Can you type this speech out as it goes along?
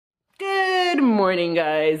Good morning,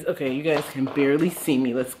 guys. Okay, you guys can barely see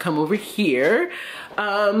me. Let's come over here.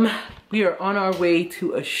 We are on our way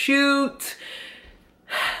to a shoot.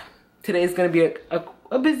 Today's gonna be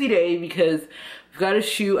a busy day because we've got a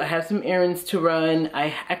shoot. I have some errands to run.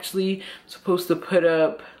 I actually supposed to put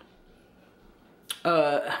up,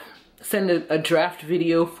 send a draft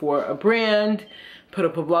video for a brand, put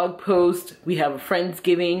up a blog post. We have a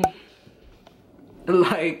Friendsgiving.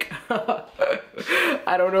 Like,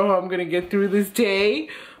 I don't know how I'm gonna get through this day,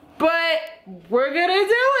 but we're gonna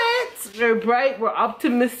do it. We're bright, we're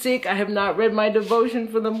optimistic. I have not read my devotion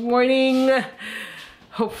for the morning.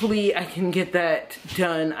 Hopefully I can get that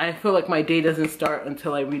done. I feel like my day doesn't start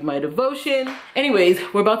until I read my devotion. Anyways,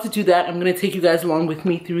 we're about to do that. I'm gonna take you guys along with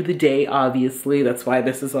me through the day, obviously. That's why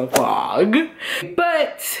this is a vlog.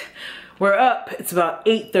 But we're up, it's about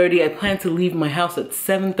 8:30. I plan to leave my house at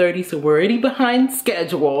 7:30, so we're already behind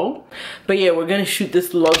schedule. But yeah, we're gonna shoot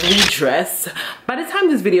this lovely dress. By the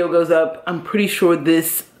time this video goes up, I'm pretty sure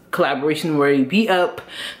this collaboration will already be up.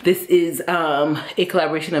 This is a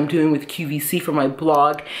collaboration I'm doing with QVC for my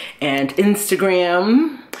blog and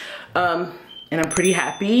Instagram. And I'm pretty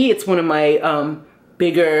happy. It's one of my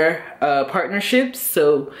bigger partnerships,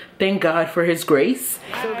 so thank God for his grace.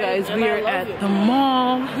 So guys, we are at the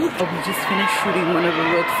mall. We just finished shooting one of the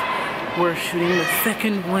looks. We're shooting the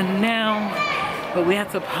second one now, but we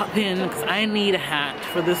have to pop in because I need a hat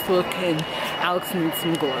for this look and Alex needs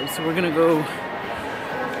some gloves, so we're gonna go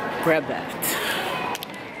grab that.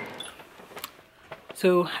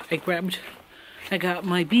 So I got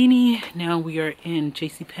my beanie. Now we are in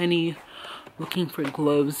JCPenney looking for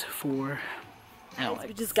gloves for Alex.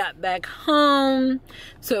 We just got back home,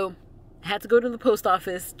 so I had to go to the post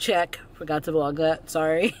office, check, forgot to vlog that,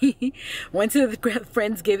 sorry. Went to the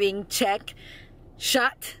Friendsgiving, check,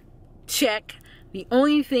 shot, check. The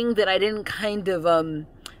only thing that I didn't kind of,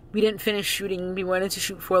 we didn't finish shooting, we wanted to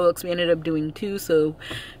shoot 4 looks, we ended up doing 2, so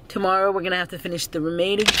tomorrow we're gonna have to finish the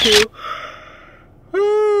remaining 2.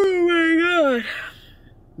 Oh my God.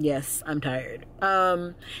 Yes, I'm tired.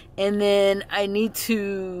 And then I need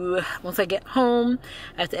to, once I get home,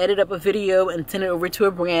 I have to edit up a video and send it over to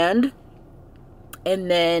a brand. And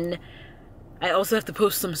then I also have to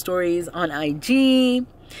post some stories on IG.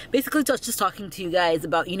 Basically just talking to you guys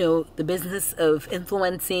about, you know, the business of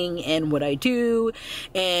influencing and what I do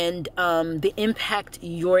and the impact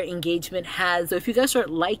your engagement has. So if you guys start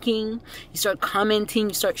liking, you start commenting,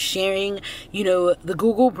 you start sharing, you know, the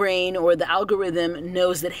Google brain or the algorithm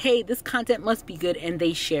knows that, hey, this content must be good, and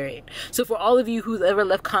they share it. So for all of you who've ever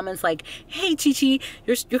left comments like, hey, Chichi,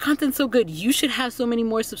 your content's so good, you should have so many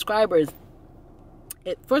more subscribers.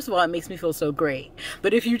 First of all, it makes me feel so great.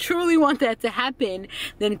 But if you truly want that to happen,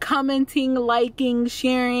 then commenting, liking,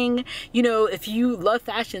 sharing, you know, if you love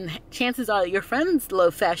fashion, chances are your friends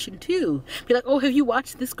love fashion too. Be like, oh, have you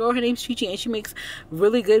watched this girl? Her name's Chichi and she makes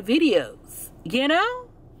really good videos. You know?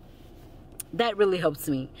 That really helps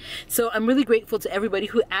me. So I'm really grateful to everybody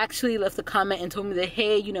who actually left a comment and told me that,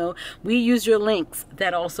 hey, you know, we use your links.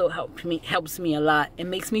 That also helps me a lot. It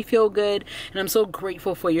makes me feel good, and I'm so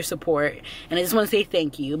grateful for your support. And I just want to say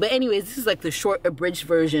thank you. But anyways, this is like the short abridged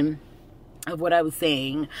version of what I was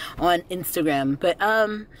saying on Instagram. But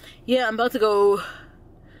yeah, I'm about to go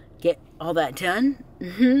get all that done.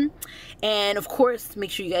 And of course,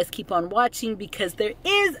 make sure you guys keep on watching because there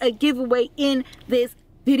is a giveaway in this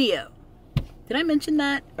video. Did I mention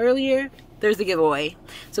that earlier? There's a giveaway.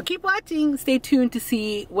 So keep watching, stay tuned to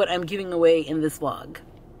see what I'm giving away in this vlog.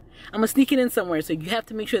 I'm gonna sneak it in somewhere, so you have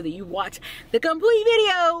to make sure that you watch the complete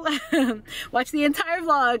video. Watch the entire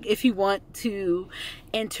vlog if you want to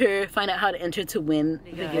enter, find out how to enter to win.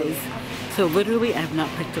 Hey guys, so literally I have not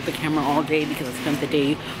picked up the camera all day because I spent the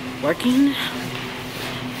day working.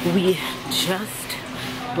 We just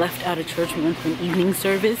left out of church, we went for an evening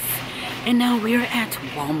service. And now we are at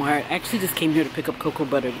Walmart. I actually just came here to pick up cocoa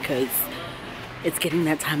butter because it's getting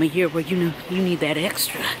that time of year where you know you need that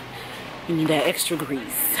extra. You need that extra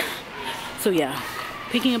grease. So yeah,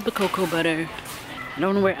 picking up the cocoa butter. I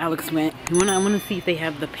don't know where Alex went. I want to see if they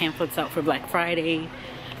have the pamphlets out for Black Friday.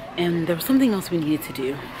 And there was something else we needed to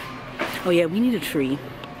do. Oh yeah, we need a tree.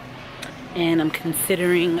 And I'm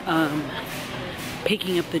considering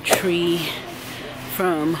picking up the tree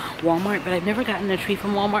from Walmart, but I've never gotten a tree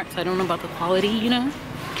from Walmart, so I don't know about the quality, you know?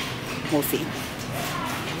 We'll see.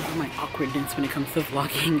 My awkwardness when it comes to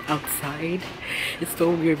vlogging outside. It's so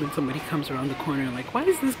weird when somebody comes around the corner like, why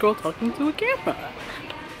is this girl talking to a camera?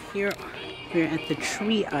 Here we're at the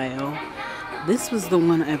tree aisle. This was the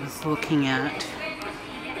one I was looking at.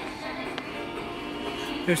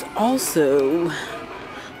 There's also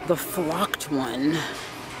the flocked one.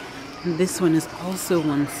 This one is also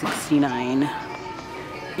 $169,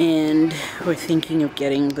 and we're thinking of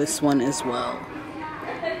getting this one as well.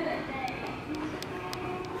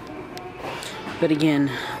 But again,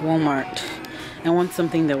 Walmart. I want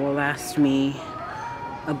something that will last me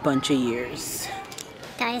a bunch of years.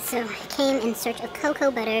 Guys, so I came in search of cocoa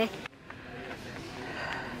butter.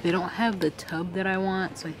 They don't have the tub that I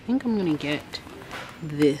want, so I think I'm gonna get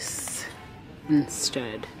this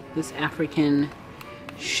instead. This African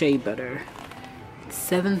shea butter. It's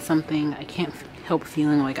 7 something. I can't help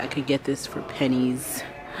feeling like I could get this for pennies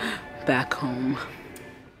back home.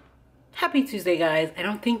 Happy Tuesday, guys. I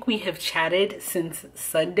don't think we have chatted since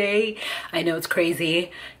Sunday. I know it's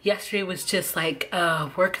crazy. Yesterday was just like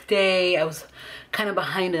a work day. I was kind of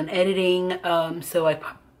behind on editing, so I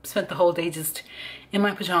spent the whole day just in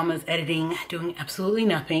my pajamas editing, doing absolutely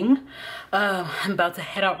nothing. I'm about to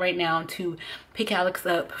head out right now to pick Alex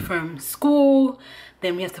up from school.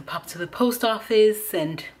 Then we have to pop to the post office,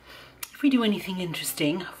 and if we do anything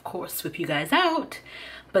interesting, of course, swip you guys out.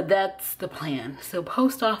 But that's the plan. So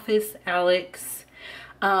post office, Alex.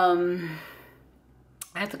 I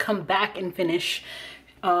have to come back and finish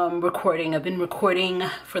recording. I've been recording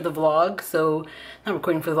for the vlog. So not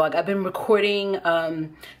recording for the vlog. I've been recording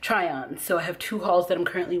try-ons. So I have 2 hauls that I'm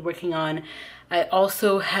currently working on. I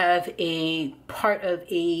also have a part of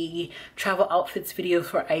a travel outfits video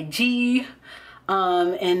for IG.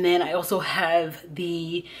 And then I also have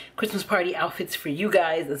the Christmas party outfits for you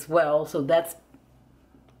guys as well. So that's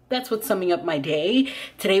what's summing up my day.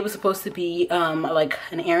 Today was supposed to be like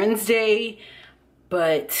an errands day,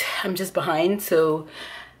 but I'm just behind, so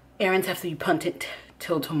errands have to be punted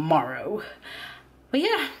till tomorrow. But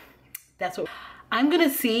yeah, that's what I'm gonna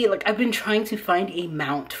see. Like, I've been trying to find a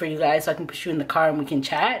mount for you guys so I can put you in the car and we can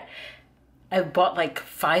chat. I've bought like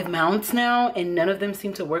 5 mounts now, and none of them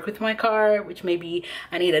seem to work with my car, which maybe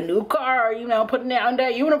I need a new car, you know, putting down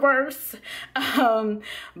that universe.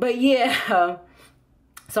 But yeah.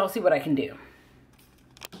 So I'll see what I can do.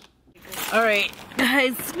 All right,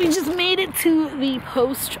 guys, we just made it to the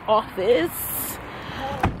post office.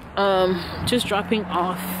 Just dropping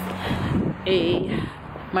off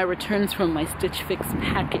my returns from my Stitch Fix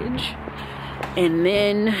package. And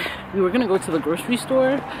then we were gonna go to the grocery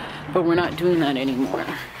store, but we're not doing that anymore.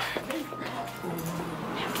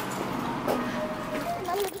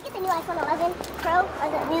 Mom, did you get the new iPhone 11 Pro or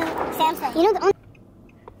the new Samsung? You know the only...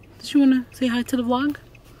 Did you wanna say hi to the vlog?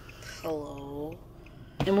 Hello.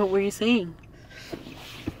 And what were you saying?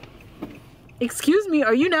 Excuse me,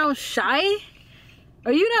 are you now shy?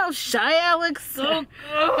 Are you now shy, Alex?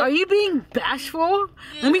 Are you being bashful?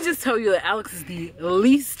 Let me just tell you that Alex is the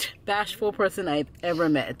least bashful person I've ever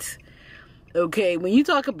met. Okay, when you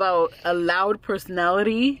talk about a loud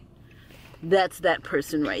personality, that's that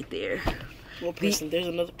person right there. What person? There's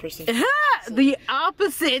another person. The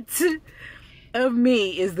opposite of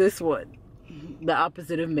me is this one. The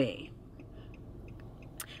opposite of me.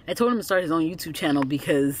 I told him to start his own YouTube channel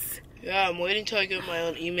because... Yeah, I'm waiting till I get my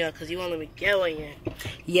own email because he won't let me get one yet.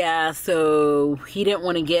 Yeah, so he didn't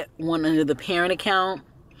want to get one under the parent account.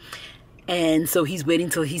 And so he's waiting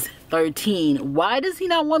till he's 13. Why does he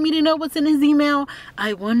not want me to know what's in his email?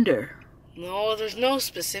 I wonder. No, there's no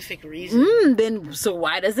specific reason. Then, so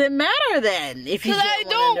why does it matter then? If you Because I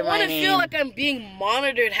don't want to feel like I'm being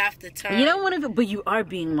monitored half the time. You don't want to, but you are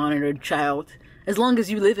being monitored, child. As long as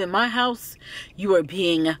you live in my house, you are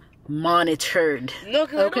being monitored. No,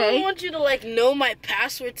 because I don't want you to like know my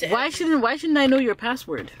password to Why shouldn't I know your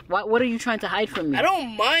password? What are you trying to hide from me? I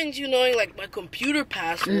don't mind you knowing like my computer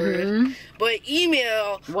password, but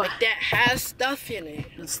email like that has stuff in it.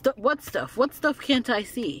 What stuff? What stuff can't I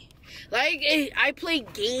see? Like, I play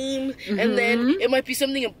games, and then it might be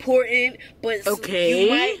something important, but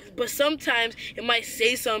but sometimes it might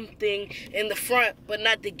say something in the front, but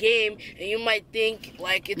not the game, and you might think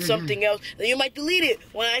like it's something else, and you might delete it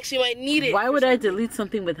when I actually might need it. Why would I delete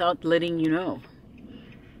something without letting you know?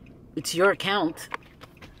 It's your account.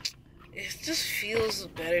 It just feels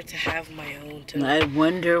better to have my own. I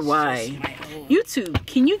wonder why. YouTube,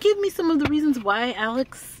 can you give me some of the reasons why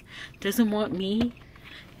Alex doesn't want me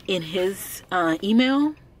in his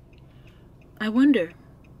email? I wonder.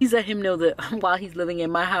 Please let him know that while he's living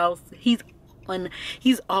in my house, he's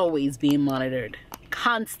always being monitored.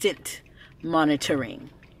 Constant monitoring.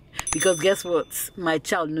 Because guess what? My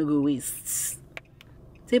child Nugu is.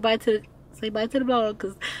 Say bye to the vlog,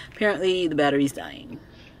 because apparently the battery's dying.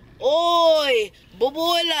 Oi,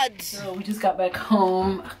 boy lads. So we just got back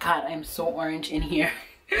home. God, I'm so orange in here.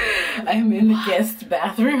 I'm in the guest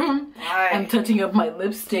bathroom. Why? I'm touching up my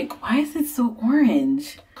lipstick. Why is it so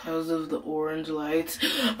orange? Because of the orange lights.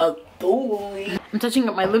 I'm touching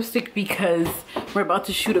up my lipstick because we're about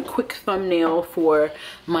to shoot a quick thumbnail for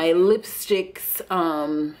my lipsticks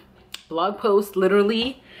blog post.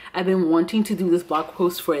 Literally, I've been wanting to do this blog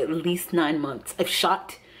post for at least 9 months. I've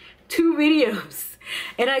shot 2 videos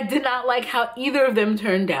and I did not like how either of them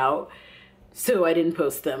turned out. So I didn't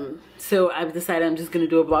post them. So I've decided I'm just gonna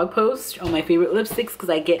do a blog post on my favorite lipsticks because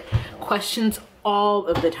I get questions all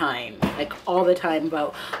of the time, like all the time,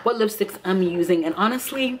 about what lipsticks I'm using. And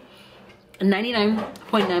honestly,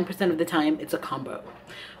 99.9% of the time, it's a combo.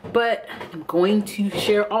 But I'm going to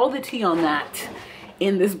share all the tea on that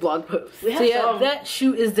in this blog post. So yeah, that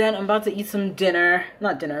shoot is done. I'm about to eat some dinner.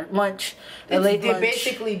 Not dinner, lunch. It's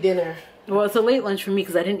basically dinner. Well, it's a late lunch for me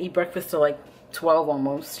because I didn't eat breakfast till like 12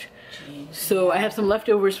 almost. Jeez. So I have some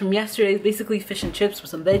leftovers from yesterday, basically fish and chips with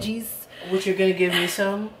some veggies. Which you're gonna give me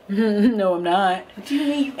some? No, I'm not. What do you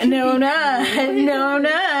mean? No, I'm not. No, I'm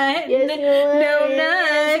not. Yes, you are. No, I'm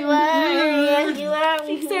not. Yes, you are.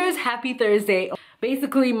 Chicsters, happy Thursday.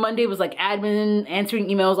 Basically, Monday was like admin, answering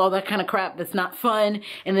emails, all that kind of crap that's not fun.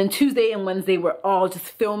 And then Tuesday and Wednesday were all just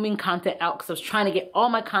filming content out because I was trying to get all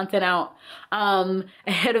my content out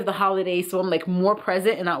ahead of the holidays. So I'm like more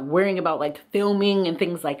present and not worrying about like filming and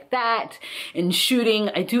things like that and shooting.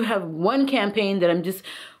 I do have one campaign that I'm just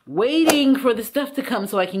waiting for the stuff to come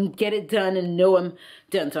so I can get it done and know I'm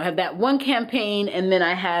done. So I have that one campaign, and then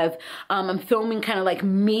I have I'm filming kind of like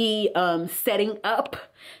me setting up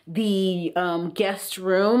the guest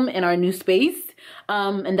room in our new space,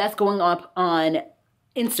 and that's going up on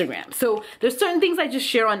Instagram. So there's certain things I just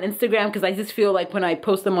share on Instagram because I just feel like when I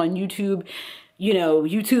post them on YouTube, you know,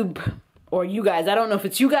 YouTube or you guys, I don't know if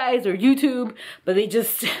it's you guys or YouTube, but they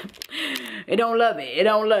just, they don't love it. They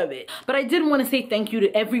don't love it. But I did want to say thank you to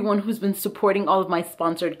everyone who's been supporting all of my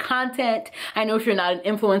sponsored content. I know if you're not an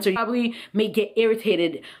influencer, you probably may get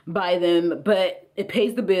irritated by them, but it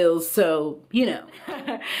pays the bills, so, you know.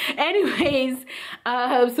 Anyways,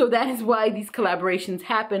 so that is why these collaborations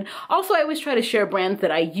happen. Also, I always try to share brands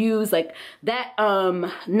that I use. Like that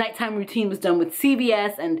nighttime routine was done with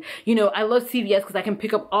CVS, and you know, I love CVS because I can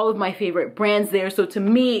pick up all of my favorite brands there. So to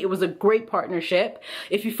me, it was a great partnership.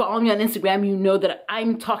 If you follow me on Instagram, you know that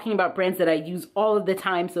I'm talking about brands that I use all of the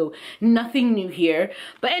time, so nothing new here.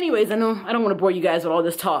 But anyways, I know I don't want to bore you guys with all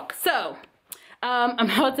this talk. So I'm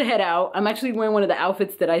about to head out. I'm actually wearing one of the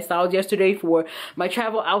outfits that I styled yesterday for my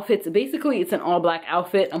travel outfits. Basically, it's an all black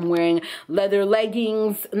outfit. I'm wearing leather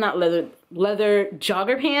leggings, not leather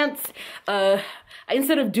jogger pants.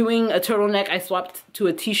 Instead of doing a turtleneck, I swapped to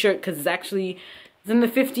a t-shirt because it's in the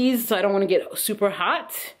 50s, so I don't want to get super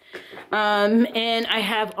hot. And I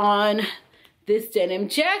have on this denim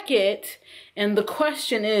jacket, and the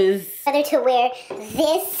question is whether to wear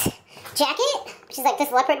this jacket, which is like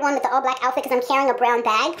this leopard one with the all black outfit because I'm carrying a brown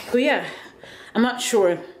bag. So yeah, I'm not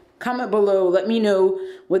sure. Comment below, let me know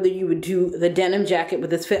whether you would do the denim jacket with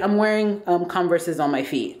this fit. I'm wearing Converses on my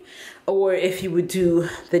feet. Or if you would do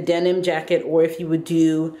the denim jacket, or if you would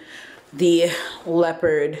do the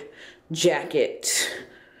leopard jacket.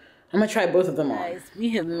 I'm gonna try both of them on. Guys, we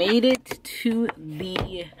have made it to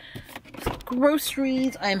the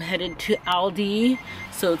groceries. I'm headed to Aldi.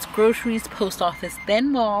 So it's groceries, post office,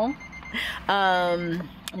 then mall. I'm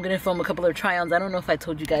gonna film a couple of try-ons. I don't know if I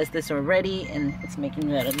told you guys this already, and it's making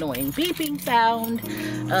that annoying beeping sound.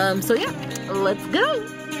 So yeah, let's go.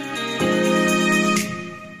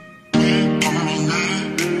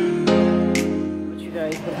 You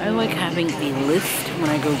guys, but I like having a list when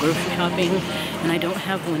I go grocery shopping, and I don't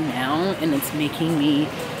have one now, and it's making me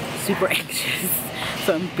super anxious.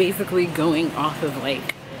 So I'm basically going off of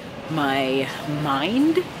like my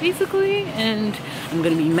mind, basically, and I'm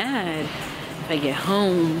gonna be mad if I get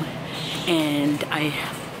home and I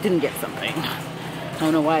didn't get something. I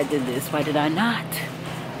don't know why I did this. Why did I not?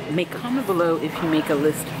 Comment below if you make a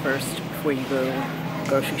list first before you go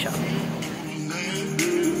grocery shopping.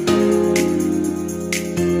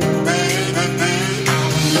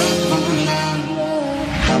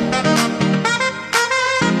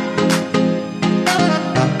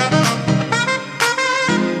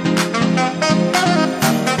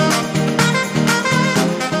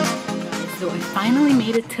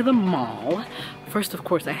 To the mall. First, of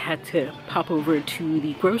course, I had to pop over to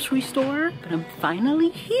the grocery store, but I'm finally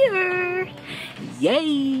here.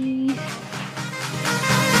 Yay!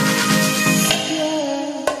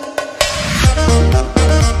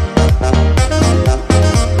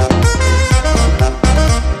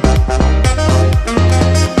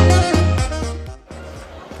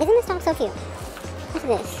 Isn't this dog so cute? Look at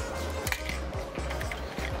this.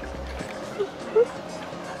 You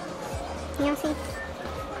don't see?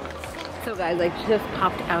 So guys, I just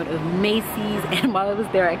popped out of Macy's, and while I was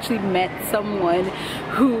there I actually met someone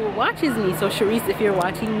who watches me. So Charisse, if you're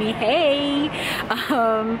watching me, hey!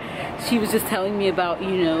 She was just telling me about,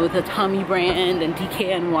 you know, the Tommy brand and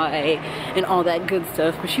DKNY and all that good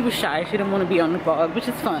stuff, but she was shy. She didn't want to be on the vlog, which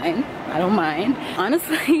is fine. I don't mind.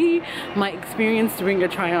 Honestly, my experience during a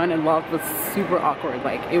try on and vlog was super awkward.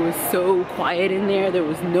 Like, it was so quiet in there. There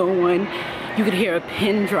was no one. You could hear a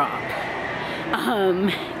pin drop.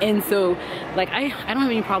 And so like I don't have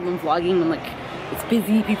any problem vlogging when like it's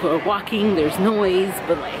busy, people are walking, there's noise,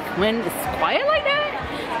 but like when it's quiet like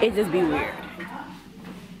that, it just be weird.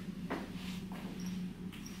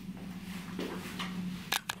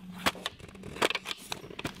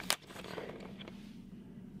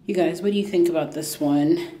 You guys, what do you think about this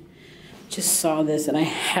one? Just saw this and I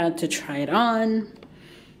had to try it on.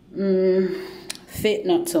 Fit,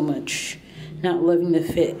 not so much. Not loving the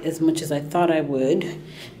fit as much as I thought I would,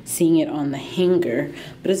 seeing it on the hanger.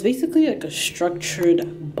 But it's basically like a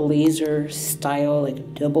structured blazer style,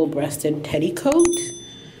 like double-breasted petticoat.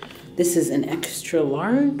 This is an extra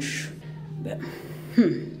large, but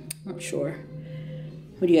not sure.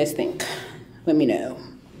 What do you guys think? Let me know.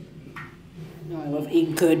 Oh, I love a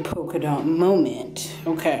good polka dot moment.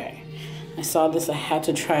 Okay, I saw this, I had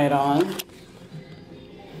to try it on.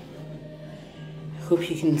 Hope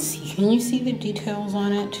you can see. Can you see the details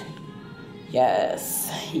on it? Yes,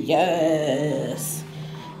 yes.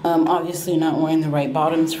 Obviously not wearing the right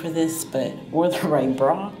bottoms for this, but or the right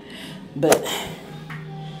bra, but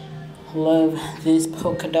love this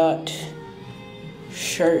polka dot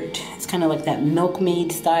shirt. It's kind of like that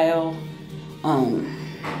milkmaid style.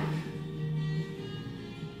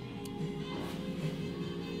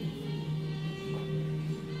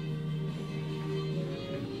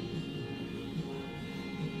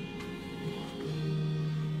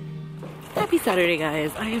 Happy Saturday,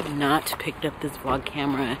 guys. I have not picked up this vlog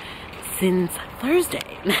camera since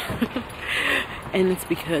Thursday. And it's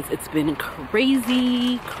because it's been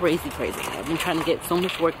crazy. I've been trying to get so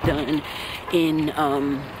much work done in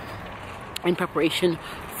preparation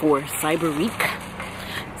for Cyber Week.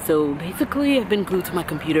 So basically I've been glued to my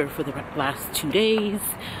computer for the last 2 days.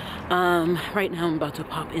 Right now I'm about to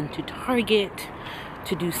pop into Target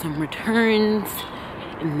to do some returns,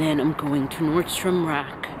 and then I'm going to Nordstrom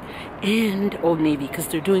Rack and Old Navy because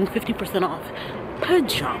they're doing 50% off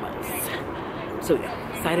pajamas. So yeah,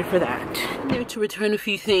 excited for that. I'm there to return a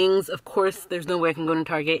few things. Of course, there's no way I can go to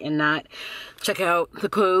Target and not check out the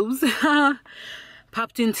clothes.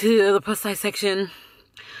 Popped into the plus size section.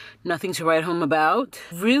 Nothing to write home about.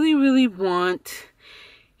 Really want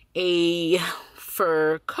a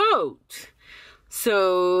fur coat.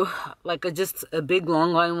 So like just a big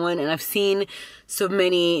long line one, and I've seen so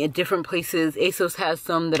many at different places. ASOS has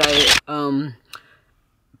some that I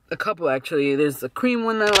a couple actually. There's a cream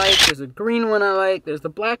one I like, there's a green one I like, there's the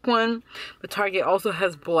black one, but Target also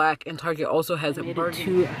has black, and Target also has a burgundy.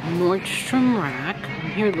 To Nordstrom Rack.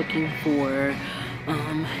 I'm here looking for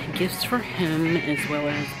gifts for him as well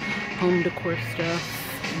as home decor stuff.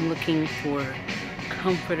 I'm looking for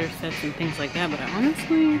comforter sets and things like that, but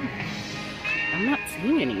honestly I'm not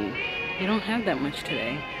seeing any. They don't have that much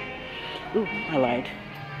today. Ooh, I lied.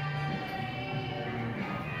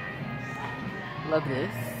 Love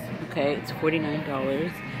this. Okay, it's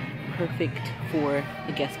 $49. Perfect for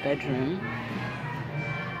the guest bedroom.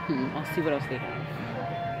 I'll see what else they have.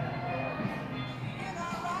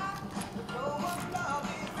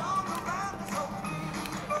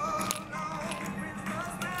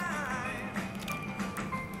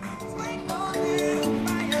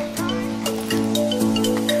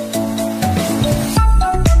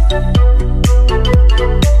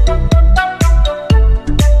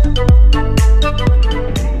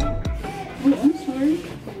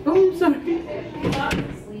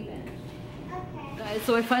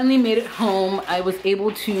 So I finally made it home. I was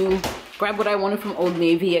able to grab what I wanted from Old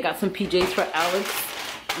Navy. I got some PJs for Alex,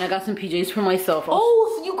 and I got some PJs for myself.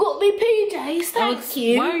 Oh, you got me PJs, thank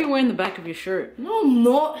you. Why are you wearing the back of your shirt? No, I'm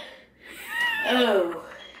not. Oh.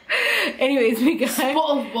 Anyways, we got...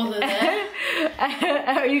 Spot of bother there.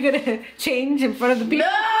 Are you gonna change in front of the people?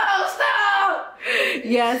 No, stop!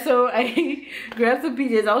 Yeah, so I grabbed some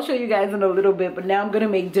PJs. I'll show you guys in a little bit, but now I'm gonna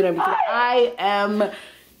make dinner because I am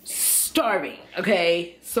starving,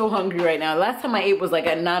 okay? So hungry right now. Last time I ate was like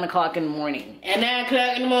at 9 o'clock in the morning. At 9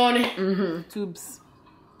 o'clock in the morning? Mm-hmm. Tubes.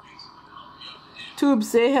 Tubes,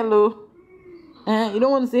 say hello. You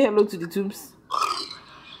don't want to say hello to the tubes?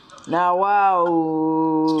 Now, wow.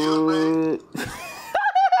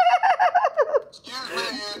 Excuse me,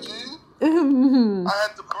 Angie. I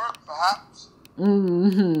had to burp, perhaps. Are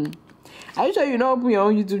you sure you don't open your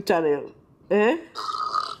own YouTube channel? Eh?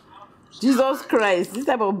 Jesus Christ, this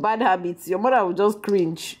type of bad habits, your mother will just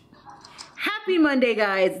cringe. Happy Monday,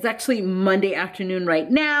 guys. It's actually Monday afternoon right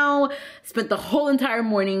now. Spent the whole entire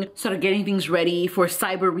morning sort of getting things ready for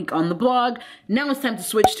Cyber Week on the blog. Now it's time to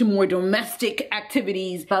switch to more domestic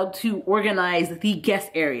activities, about to organize the guest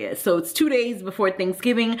area. So it's 2 days before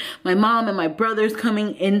Thanksgiving. My mom and my brother's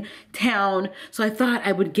coming in town. So I thought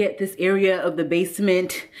I would get this area of the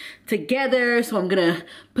basement together. So I'm gonna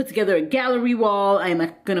put together a gallery wall.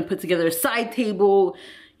 I'm gonna put together a side table,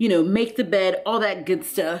 you know, make the bed, all that good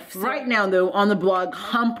stuff. Right now though, on the blog,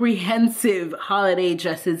 comprehensive holiday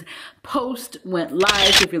dresses post went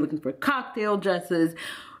live. So if you're looking for cocktail dresses,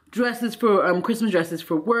 dresses for Christmas dresses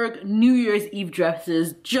for work, New Year's Eve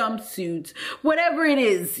dresses, jumpsuits, whatever it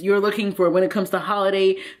is you're looking for when it comes to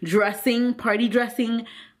holiday dressing, party dressing,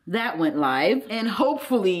 that went live. And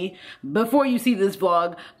hopefully, before you see this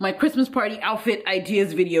vlog, my Christmas party outfit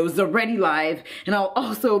ideas video is already live, and I'll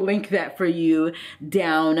also link that for you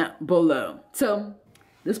down below. So,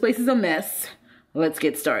 this place is a mess. Let's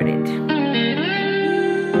get started.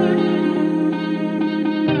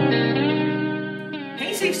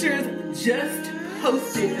 Hey Chicsters, just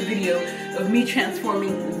posted a video of me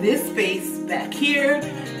transforming this space back here.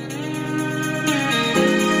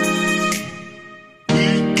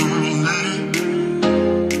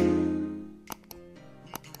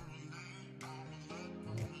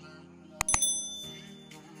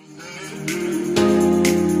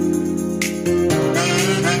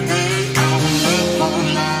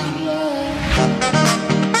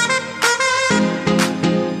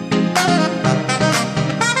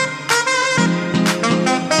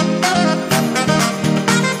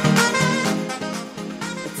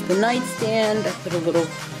 Nightstand. I put a little,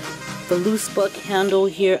 the loose buck handle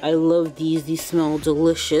here. I love these. These smell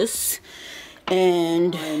delicious.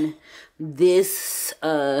 And this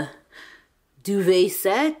duvet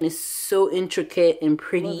set is so intricate and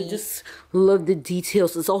pretty. I just love the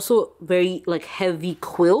details. It's also very like heavy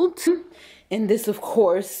quilt. And this, of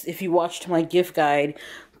course, if you watched my gift guide,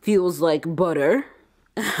 feels like butter.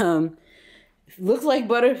 Looks like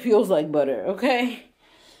butter, feels like butter, okay?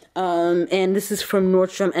 And this is from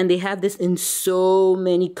Nordstrom, and they have this in so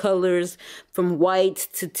many colors, from white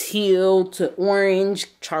to teal to orange,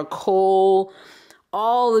 charcoal,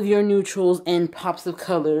 all of your neutrals and pops of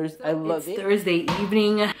colors. I love it. Thursday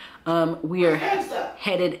evening. We are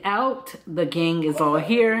headed out. The gang is all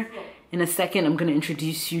here. In a second, I'm gonna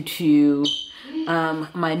introduce you to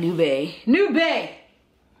my new bae.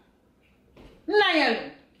 Niall.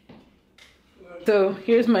 So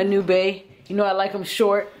here's my new bae. You know I like him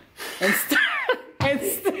short and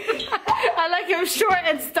I like him short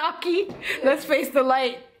and stocky. Let's face the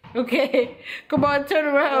light, okay? Come on, turn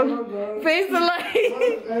around. Face the light.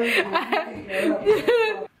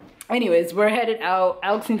 Anyways, we're headed out.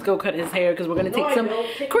 Alex needs to go cut his hair because we're gonna take some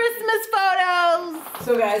Christmas photos.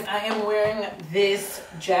 So guys, I am wearing this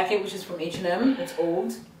jacket, which is from H&M. It's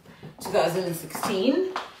old,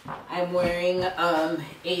 2016. I'm wearing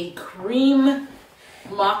a cream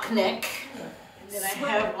mock neck. And then I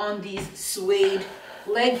have on these suede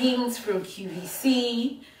leggings from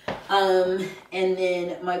QVC. And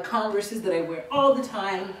then my Converses that I wear all the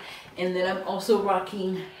time. And then I'm also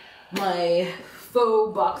rocking my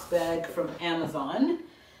faux box bag from Amazon.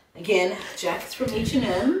 Again, jackets from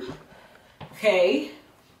H&M. Okay.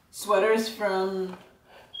 Sweaters from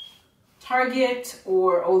Target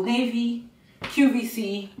or Old Navy.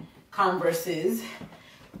 QVC, Converses.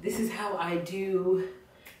 This is how I do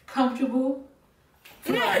comfortable.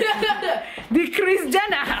 The Kris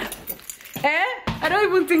Jenner. Eh? I don't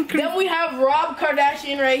even think Kris. Then we have Rob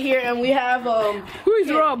Kardashian right here, and we have who is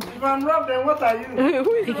Rob? If I'm Rob, then what are you?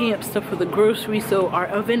 Who is picking up stuff for the grocery? So our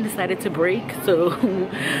oven decided to break. So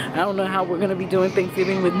I don't know how we're gonna be doing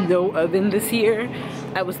Thanksgiving with no oven this year.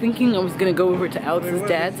 I was thinking I was gonna go over to Alex's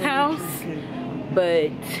dad's house, but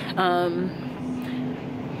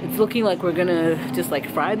it's looking like we're gonna just like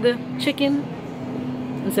fry the chicken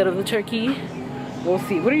instead of the turkey. We'll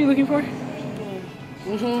see. What are you looking for?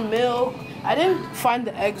 milk. I didn't find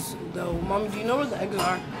the eggs though. Mommy, do you know where the eggs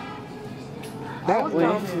are? That way.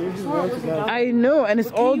 I know, and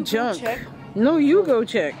it's all junk. No, you go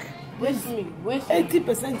check. With me.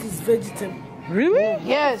 80% is vegetable. Really?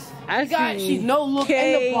 Yes. I see. No, look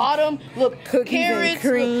in the bottom. Look, cookies carrots, and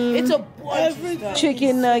cream. Look, it's a bunch.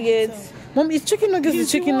 Chicken nuggets. Mom, is chicken nuggets the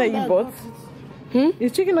chicken that you bought?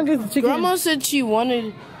 Is chicken nuggets the chicken? Grandma said she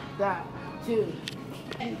wanted that too.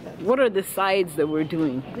 What are the sides that we're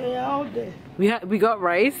doing? They are all there. We got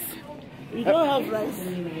rice. You don't have rice?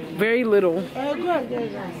 Very little. Go and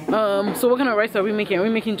get rice. So what kind of rice are we making? Are we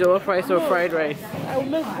making jollof rice or fried rice? I will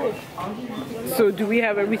make both. So do we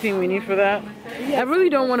have everything we need for that? Yes. I really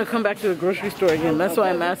don't want to come back to the grocery store again. That's why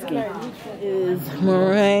I'm asking. Is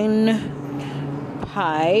meringue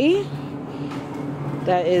pie.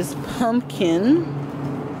 That is pumpkin.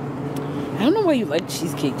 I don't know why you like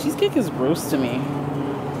cheesecake. Cheesecake is gross to me.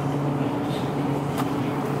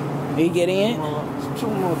 Are you getting it? It's too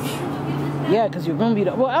much. Yeah, because you're going to be...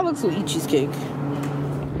 Well, Alex will eat cheesecake.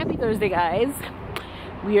 Happy Thursday, guys.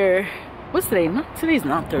 We are... What's today? Today's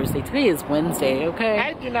not Thursday. Today is Wednesday, okay?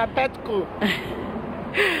 I do not Petco.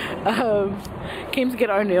 Came to get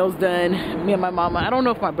our nails done. Me and my mama. I don't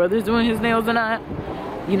know if my brother's doing his nails or not.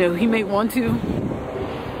 You know, he may want to.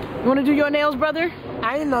 You want to do your nails, brother?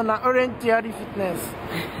 I know na Orange Theory Fitness.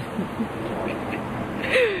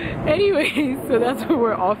 Anyway, so that's where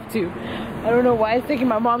we're off to. I don't know why it's taking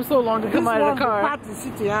my mom so long to come out of the car. Party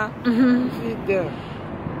city, huh? See there.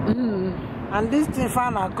 And this thing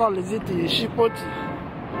fan I call is it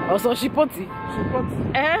Shipoti. Also Shipoti.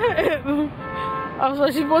 Shipoti. Also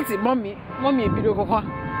Shipoti. Mommy video kwa.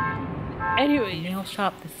 Anyway, nail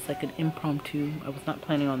shop. This is like an impromptu. I was not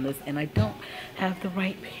planning on this, and I don't have the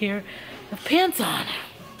right pair of pants on.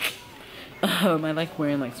 I like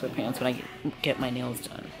wearing like sweatpants when I get my nails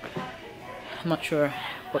done. I'm not sure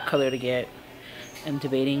what color to get. I'm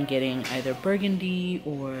debating getting either burgundy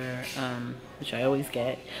or which I always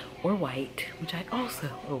get, or white, which I also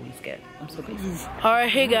always get. I'm so basic. All right,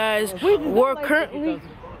 hey guys, we're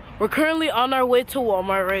currently on our way to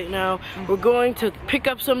Walmart right now. We're going to pick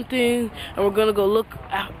up something, and we're gonna go look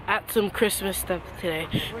at some Christmas stuff today.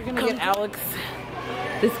 We're gonna get Alex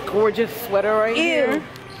this gorgeous sweater right here.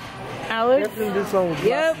 Alex,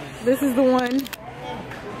 yep, this is the one.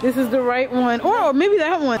 This is the right one. Or maybe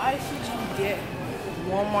that one. Why should you get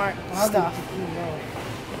Walmart stuff?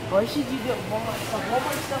 Why should you get Walmart stuff?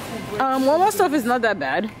 Walmart stuff will break. Walmart stuff is not that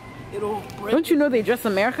bad. It'll break. Don't you know they dress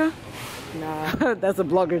America? Nah. That's a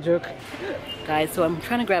blogger joke. Guys, so I'm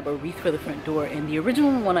trying to grab a wreath for the front door, and the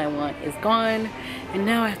original one I want is gone. And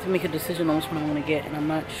now I have to make a decision on which one I want to get, and I'm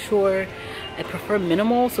not sure. I prefer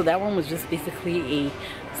minimal, so that one was just basically a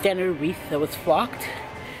standard wreath that was flocked.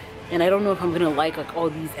 And I don't know if I'm gonna like all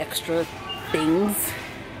these extra things,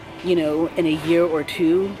 you know, in a year or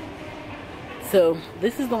two. So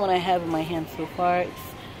this is the one I have in my hand so far.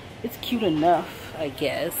 It's cute enough, I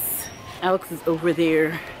guess. Alex is over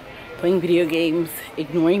there playing video games,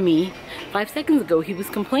 ignoring me. 5 seconds ago he was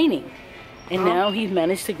complaining, and now he's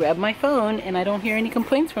managed to grab my phone, and I don't hear any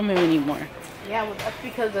complaints from him anymore. Yeah, well, that's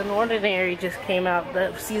because The Ordinary just came out,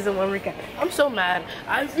 the season 1 recap. I'm so mad.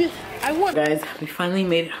 I want. Guys, we finally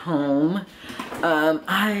made it home.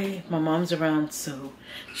 My mom's around, so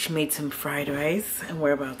she made some fried rice, and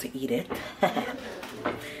we're about to eat it.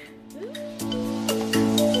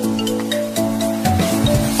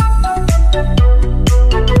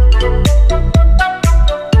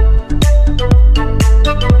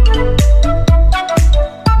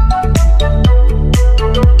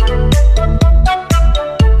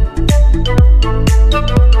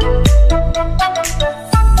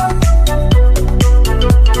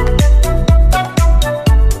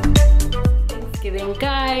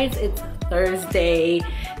 It's Thursday,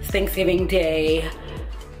 it's Thanksgiving Day.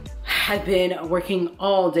 I've been working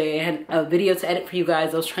all day. I had a video to edit for you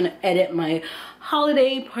guys. I was trying to edit my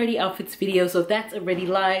holiday party outfits video, so if that's already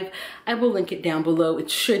live, I will link it down below.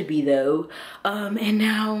 It should be though. And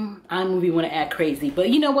now iMovie want to act crazy, but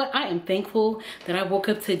you know what? I am thankful that I woke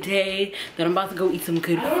up today, that I'm about to go eat some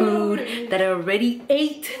good food, that I already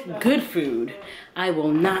ate good food. I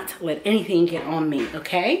will not let anything get on me,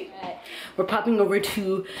 okay? We're popping over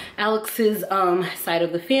to Alex's side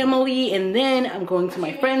of the family, and then I'm going to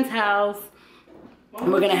my friend's house.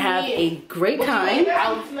 And we're gonna have a great time.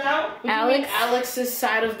 Alex's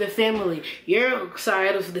side of the family. Your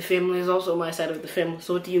side of the family is also my side of the family.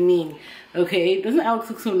 So what do you mean? Okay, doesn't Alex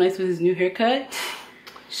look so nice with his new haircut?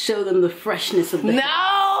 Show them the freshness of the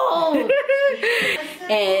No!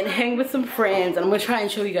 And hang with some friends. And I'm gonna try and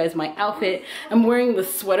show you guys my outfit. I'm wearing the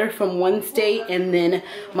sweater from one state and then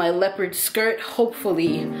my leopard skirt.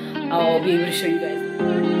 Hopefully I'll be able to show you guys.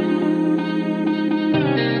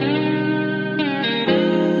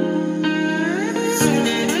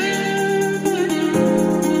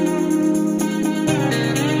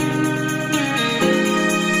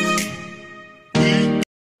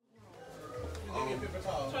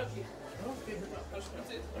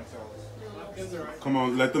 Come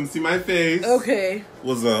on, let them see my face. Okay.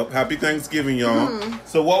 What's up? Happy Thanksgiving, y'all.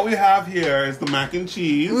 So what we have here is the mac and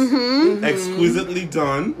cheese. Exquisitely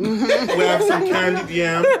done. We have some candied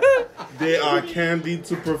yam. They are candied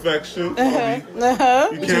to perfection.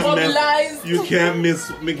 You can't miss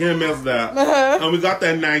that. And we got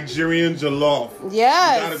that Nigerian jollof.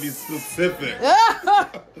 Yes. You gotta be specific.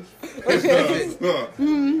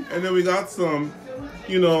 And then we got some,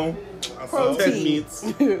 you know, assorted meats,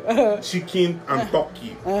 chicken and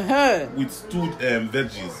turkey with stewed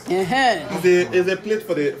veggies. It's a plate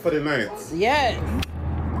for the night. Yes.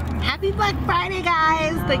 Happy Black Friday,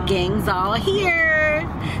 guys! The gang's all here.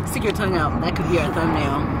 Stick your tongue out. That could be our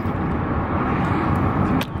thumbnail.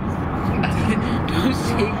 Don't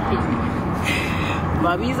shake it.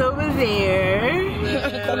 Bobby's over there.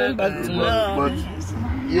 Coming back to but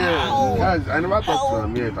yeah, guys, I never talked to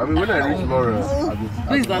them yet. I mean, when I reached Laura,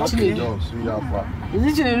 Please, actually.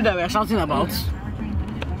 Is it you that we are shouting about?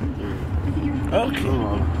 Okay.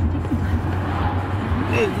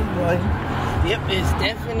 Hey, good boy. Yep, it's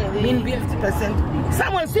definitely mean 50%.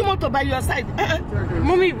 Someone still want to buy your side.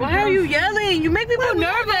 Mommy, why are you yelling? You make people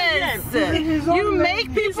nervous. You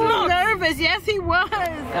make people nervous. Yes, he was.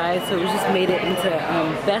 Guys, so we just made it into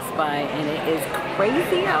Best Buy, and it is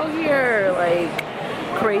crazy out here. Like,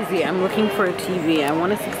 crazy. I'm looking for a TV. I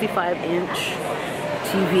want a 65-inch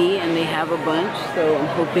TV, and they have a bunch, so I'm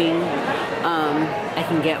hoping I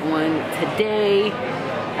can get one today.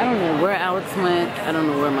 I don't know where Alex went. I don't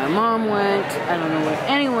know where my mom went. I don't know where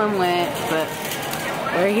anyone went, but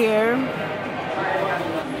we're here.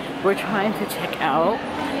 We're trying to check out.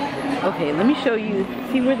 Okay, let me show you.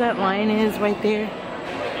 See where that line is right there?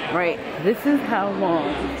 Right, this is how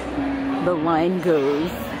long the line goes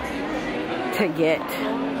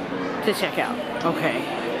to check out. Okay,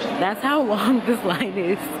 that's how long this line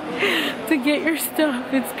is to get your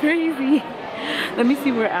stuff. It's crazy. Let me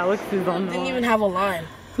see where Alex is on the line. Didn't even have a line.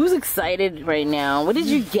 Who's excited right now? What did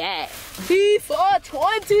you get? FIFA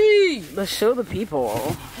 20! Let's show the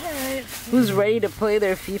people. Who's ready to play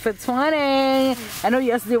their FIFA 20? I know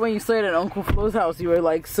yesterday when you saw it at Uncle Flo's house, you were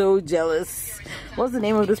like so jealous. What's the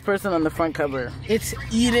name of this person on the front cover? It's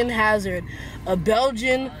Eden Hazard, a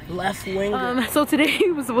Belgian left winger. So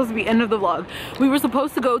today was supposed to be end of the vlog. We were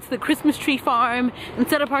supposed to go to the Christmas tree farm and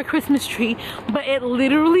set up our Christmas tree, but it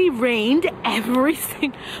literally rained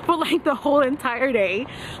for like the whole entire day.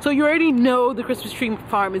 So you already know the Christmas tree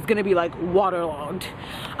farm is gonna be like waterlogged.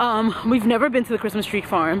 We've never been to the Christmas tree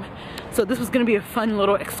farm, so this was gonna be a fun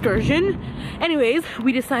little excursion. Anyways,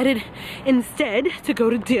 we decided instead to go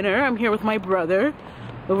to dinner. I'm here with my brother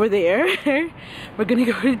over there. We're gonna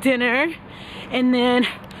go to dinner, and then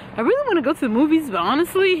I really want to go to the movies, but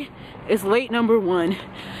honestly it's late, number one,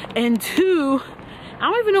 and two, I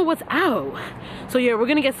don't even know what's out. So yeah, we're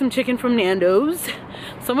gonna get some chicken from Nando's.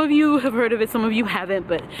 Some of you have heard of it, some of you haven't,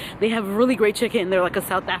 but they have really great chicken. They're like a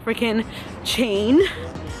South African chain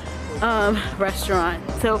restaurant.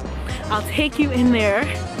 So I'll take you in there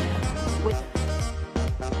with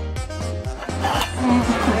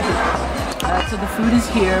so the food is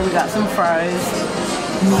here. We got some fries,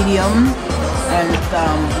 medium, and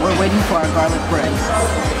we're waiting for our garlic bread.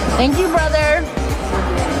 Thank you, brother.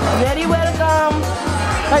 Very welcome.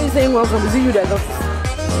 How are you saying welcome? Is it you that goes?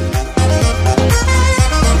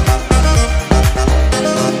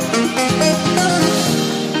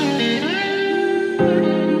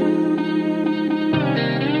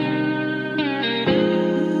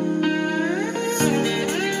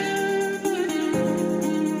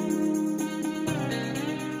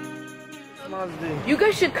 You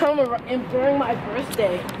guys should come during my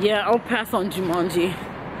birthday. Yeah, I'll pass on Jumanji.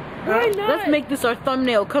 Why not? Let's make this our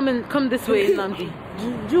thumbnail. Come this way, Namji.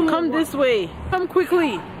 Come this way. Come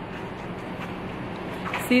quickly.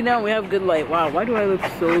 See, now we have good light. Wow, why do I look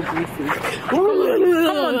so greasy? Come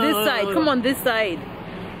on this side. Come on this side.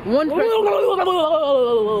 One person.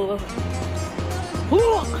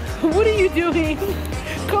 What are you doing?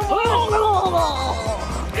 Come on.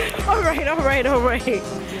 All right.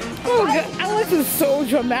 Oh God, Alex is so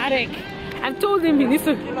dramatic. I've told him he needs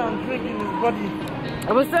to. I'm drinking his body.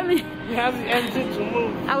 I was telling you. He has the energy to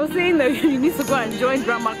move. I was saying that he needs to go and join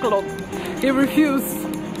drama club. He refused.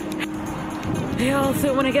 I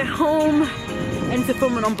also want to get home and to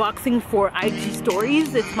film an unboxing for IG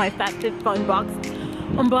stories. It's my Fat Fit Fun box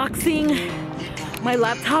unboxing. My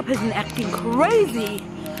laptop has been acting crazy.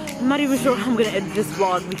 I'm not even sure how I'm gonna edit this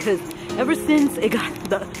vlog because ever since I got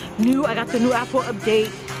the new Apple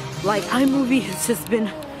update, like iMovie has just been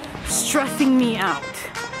stressing me out,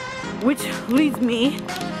 which leads me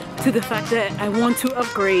to the fact that I want to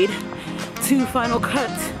upgrade to Final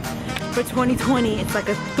Cut for 2020. It's like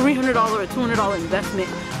a $300 or $200 investment,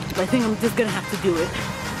 but I think I'm just gonna have to do it.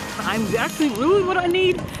 I'm actually really what I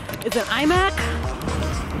need is an iMac,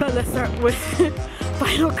 but let's start with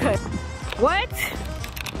Final Cut. What?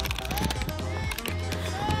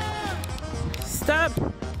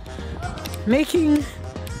 making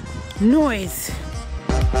noise.